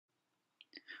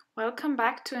Welcome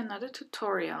back to another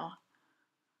tutorial.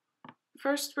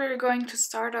 First we're going to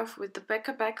start off with the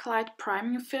Becca Backlight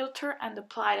priming filter and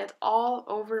apply it all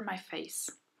over my face.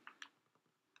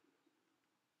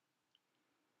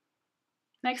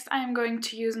 Next I am going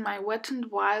to use my Wet n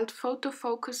Wild Photo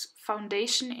Focus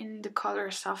foundation in the color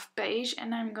Soft Beige,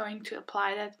 and I'm going to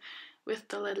apply that with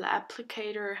the little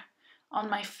applicator on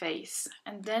my face.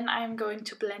 And then I'm going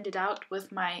to blend it out with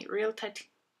my Real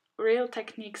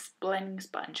Techniques blending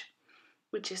sponge,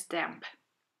 which is damp.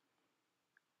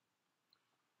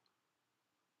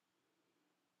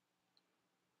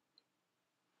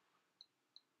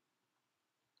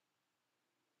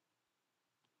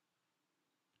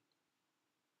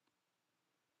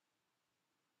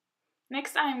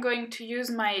 Next I am going to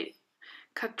use my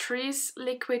Catrice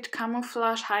Liquid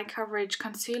Camouflage High Coverage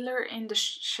Concealer in the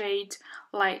shade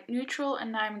Light Neutral,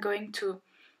 and I'm going to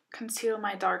conceal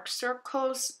my dark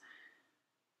circles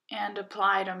and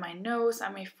apply it on my nose,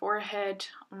 on my forehead,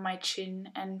 on my chin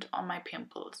and on my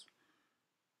pimples.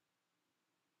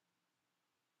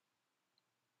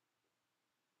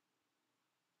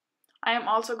 I am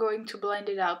also going to blend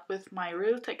it out with my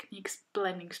Real Techniques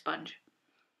blending sponge.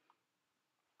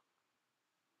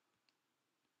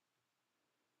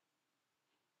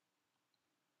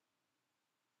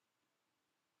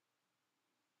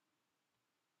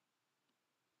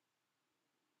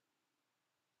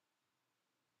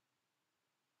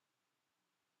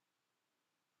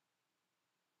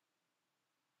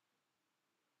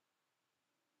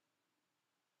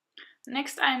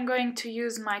 Next I am going to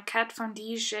use my Kat Von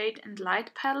D Shade and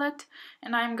Light palette,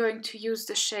 and I'm going to use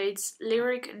the shades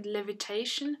Lyric and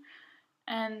Levitation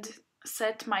and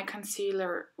set my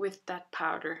concealer with that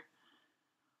powder.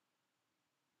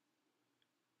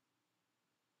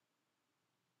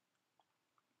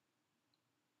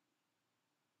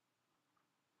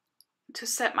 To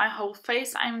set my whole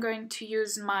face, I'm going to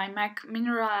use my MAC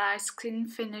Mineralize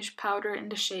Skinfinish powder in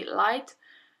the shade Light,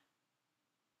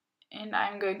 and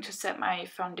I'm going to set my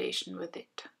foundation with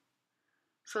it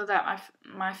so that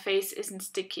my face isn't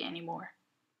sticky anymore.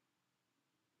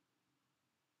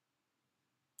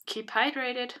 Keep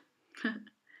hydrated.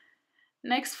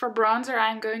 Next, for bronzer,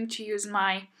 I'm going to use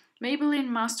my Maybelline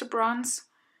Masterbronze,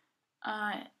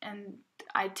 and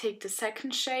I take the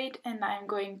second shade and I'm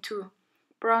going to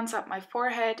bronze up my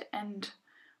forehead and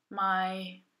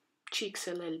my cheeks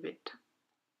a little bit.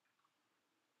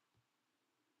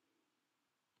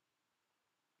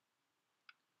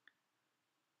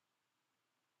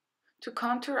 To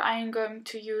contour, I am going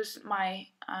to use my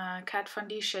Kat Von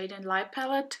D Shade and Light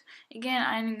palette.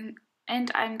 Again,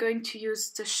 I'm going to use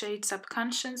the shade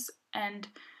Subconcious and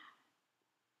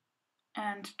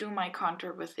do my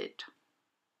contour with it.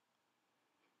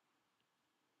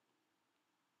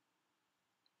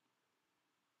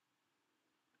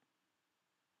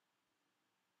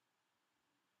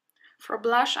 For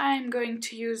blush, I am going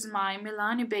to use my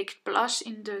Milani Baked Blush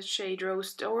in the shade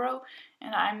Rose Doro,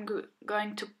 and I'm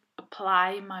going to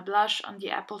apply my blush on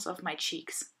the apples of my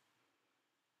cheeks.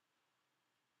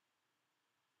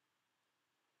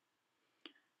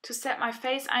 To set my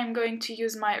face, I'm going to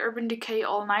use my Urban Decay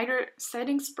All Nighter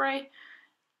setting spray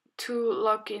to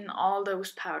lock in all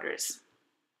those powders.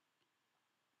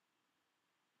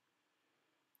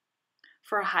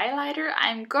 For highlighter,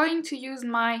 I'm going to use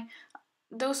my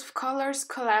Dose of Colors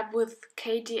collab with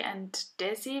Katie and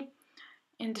Desi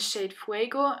in the shade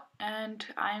Fuego, and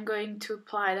I'm going to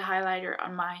apply the highlighter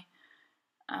on my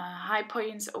high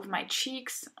points of my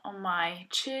cheeks, on my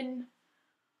chin,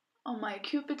 on my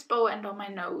cupid's bow and on my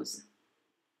nose.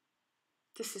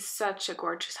 This is such a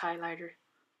gorgeous highlighter.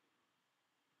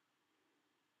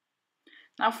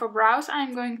 Now for brows,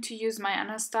 I'm going to use my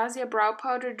Anastasia Brow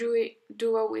Powder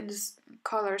Duo in this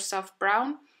color Soft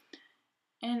Brown,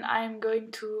 and I'm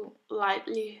going to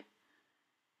lightly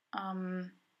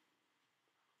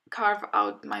carve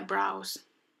out my brows.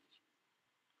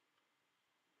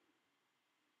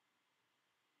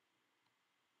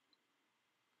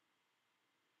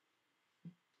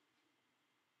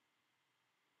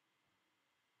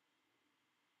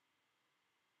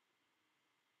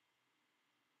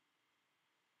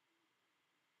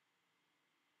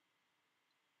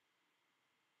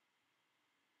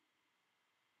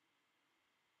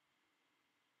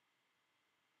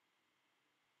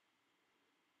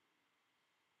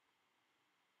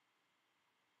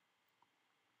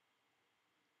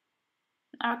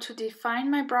 Now to define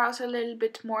my brows a little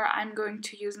bit more, I'm going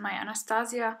to use my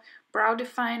Anastasia Brow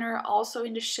Definer, also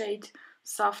in the shade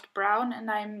Soft Brown,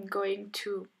 and I'm going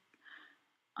to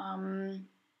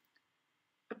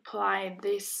apply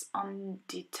this on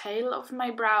the tail of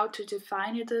my brow to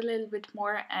define it a little bit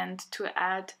more and to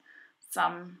add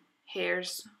some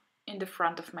hairs in the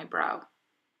front of my brow.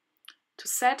 To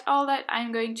set all that,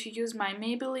 I'm going to use my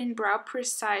Maybelline Brow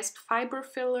Precise Fiber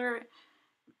Filler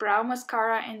Brow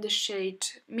Mascara in the shade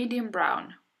Medium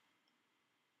Brown.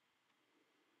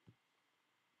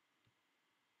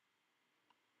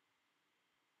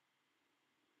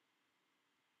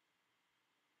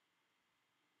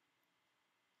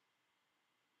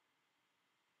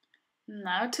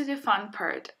 Now to the fun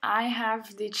part. I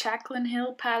have the Jaclyn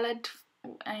Hill palette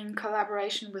in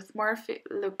collaboration with Morphe.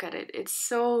 Look at it, it's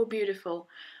so beautiful.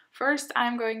 First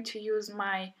I'm going to use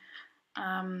my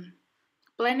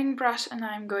blending brush and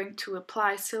I'm going to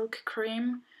apply silk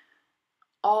cream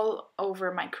all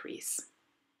over my crease.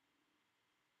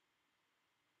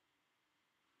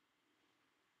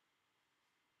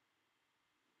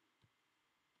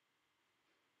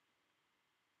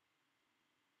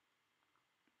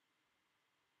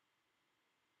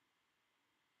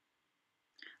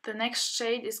 The next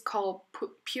shade is called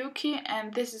Pukey,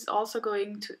 and this is also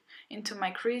going into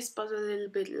my crease but a little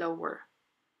bit lower.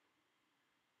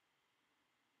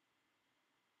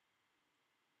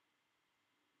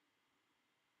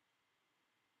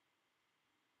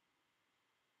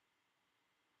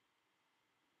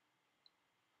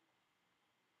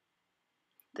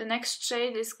 The next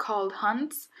shade is called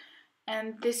Hunts,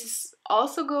 and this is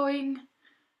also going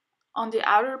on the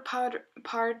outer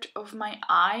part of my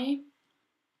eye,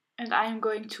 and I am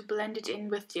going to blend it in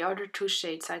with the other two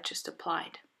shades I just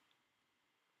applied.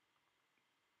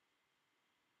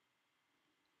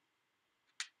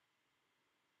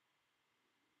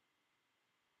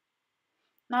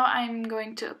 Now I'm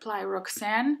going to apply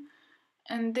Roxanne,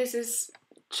 and this is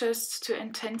just to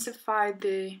intensify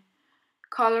the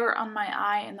color on my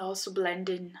eye and also blend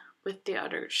in with the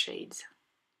other shades.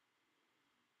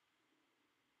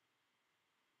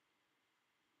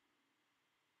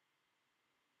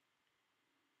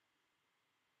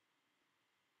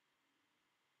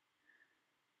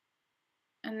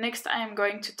 And next I am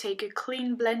going to take a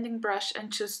clean blending brush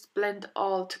and just blend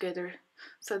all together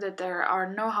so that there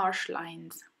are no harsh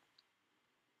lines.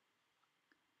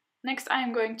 Next I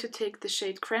am going to take the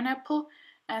shade Cranapple,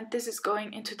 and this is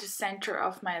going into the center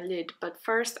of my lid, but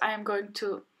first I am going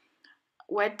to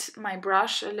wet my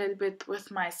brush a little bit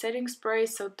with my setting spray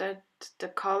so that the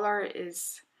color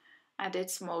is at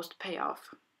its most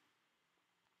payoff.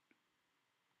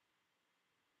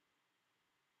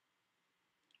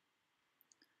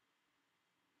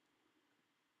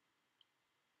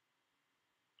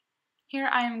 Here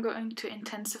I am going to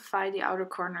intensify the outer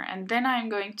corner, and then I am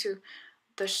going to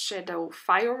the shadow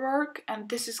Firework, and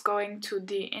this is going to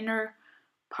the inner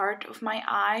part of my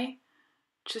eye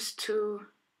just to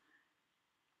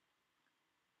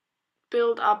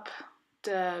build up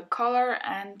the color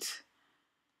and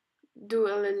do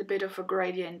a little bit of a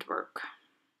gradient work.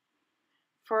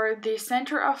 For the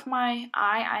center of my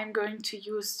eye I'm going to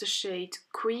use the shade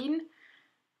Queen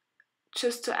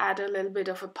just to add a little bit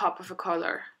of a pop of a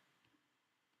color.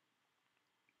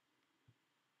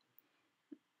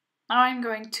 Now I'm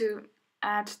going to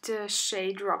add the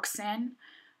shade Roxanne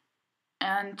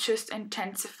and just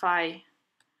intensify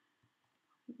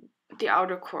the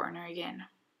outer corner again.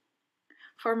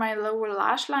 For my lower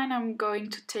lash line I'm going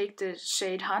to take the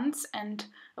shade Hunts and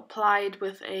apply it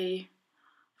with a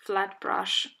flat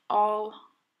brush all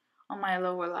on my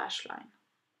lower lash line,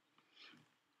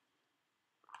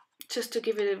 just to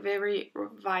give it a very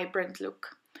vibrant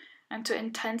look. And to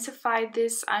intensify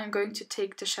this I'm going to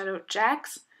take the shadow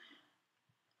Jax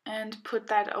and put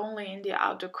that only in the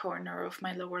outer corner of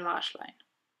my lower lash line.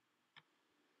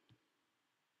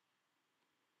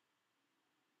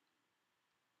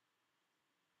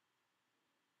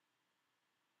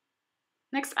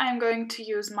 Next I'm going to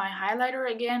use my highlighter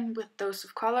again with Dose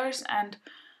of Colors and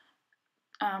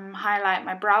highlight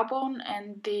my brow bone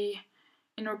and the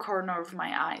inner corner of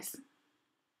my eyes.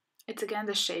 It's again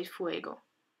the shade Fuego.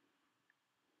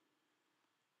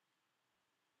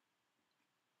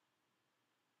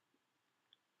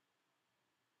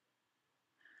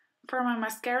 For my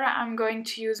mascara I'm going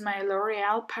to use my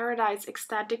L'Oreal Paradise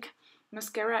Ecstatic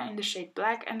mascara in the shade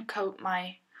Black and coat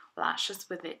my lashes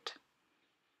with it.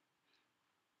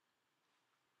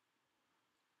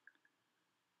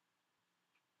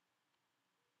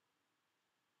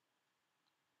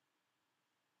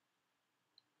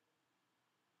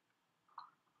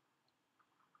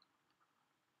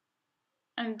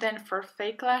 And then for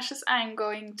fake lashes I'm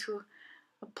going to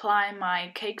apply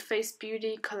my Cake Face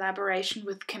Beauty collaboration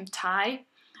with Kim Tai.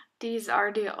 These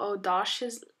are the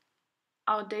Audacious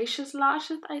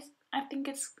lashes, I think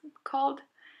it's called.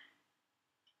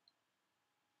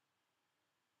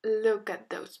 Look at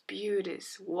those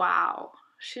beauties. Wow,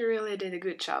 she really did a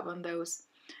good job on those.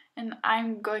 And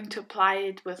I'm going to apply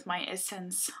it with my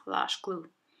Essence Lash Glue.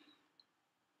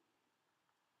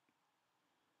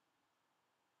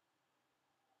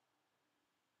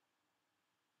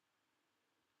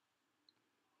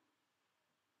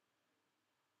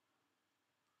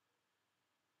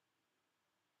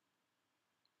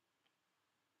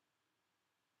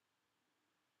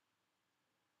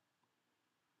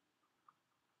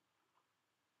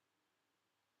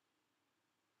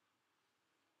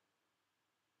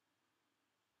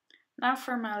 Now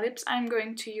for my lips, I'm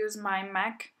going to use my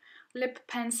MAC lip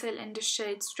pencil in the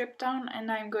shade Strip Down,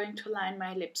 and I'm going to line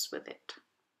my lips with it.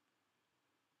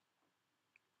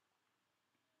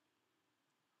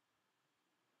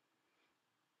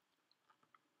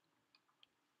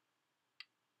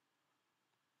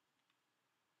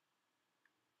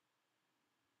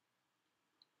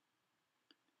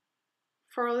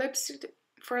 For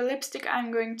lipstick,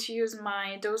 I'm going to use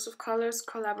my Dose of Colors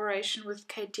collaboration with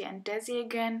Katie and Desi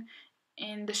again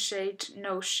in the shade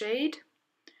No Shade,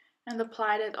 and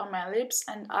apply it on my lips,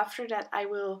 and after that I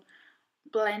will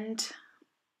blend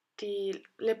the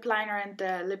lip liner and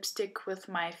the lipstick with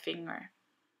my finger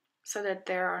so that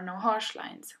there are no harsh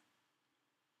lines.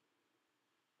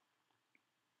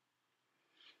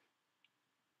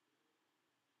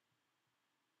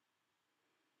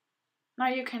 Now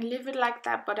you can leave it like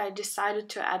that, but I decided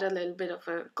to add a little bit of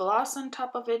a gloss on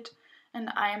top of it, and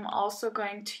I'm also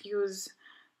going to use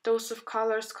Dose of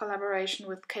Colors collaboration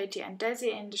with Katie and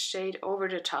Desi in the shade Over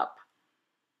the Top.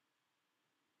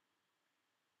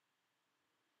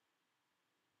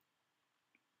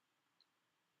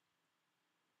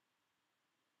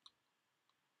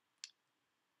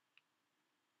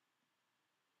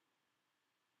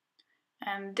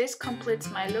 And this completes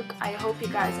my look. I hope you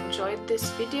guys enjoyed this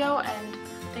video, and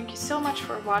thank you so much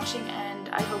for watching, and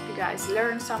I hope you guys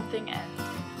learned something, and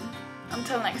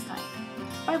until next time,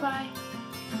 bye bye!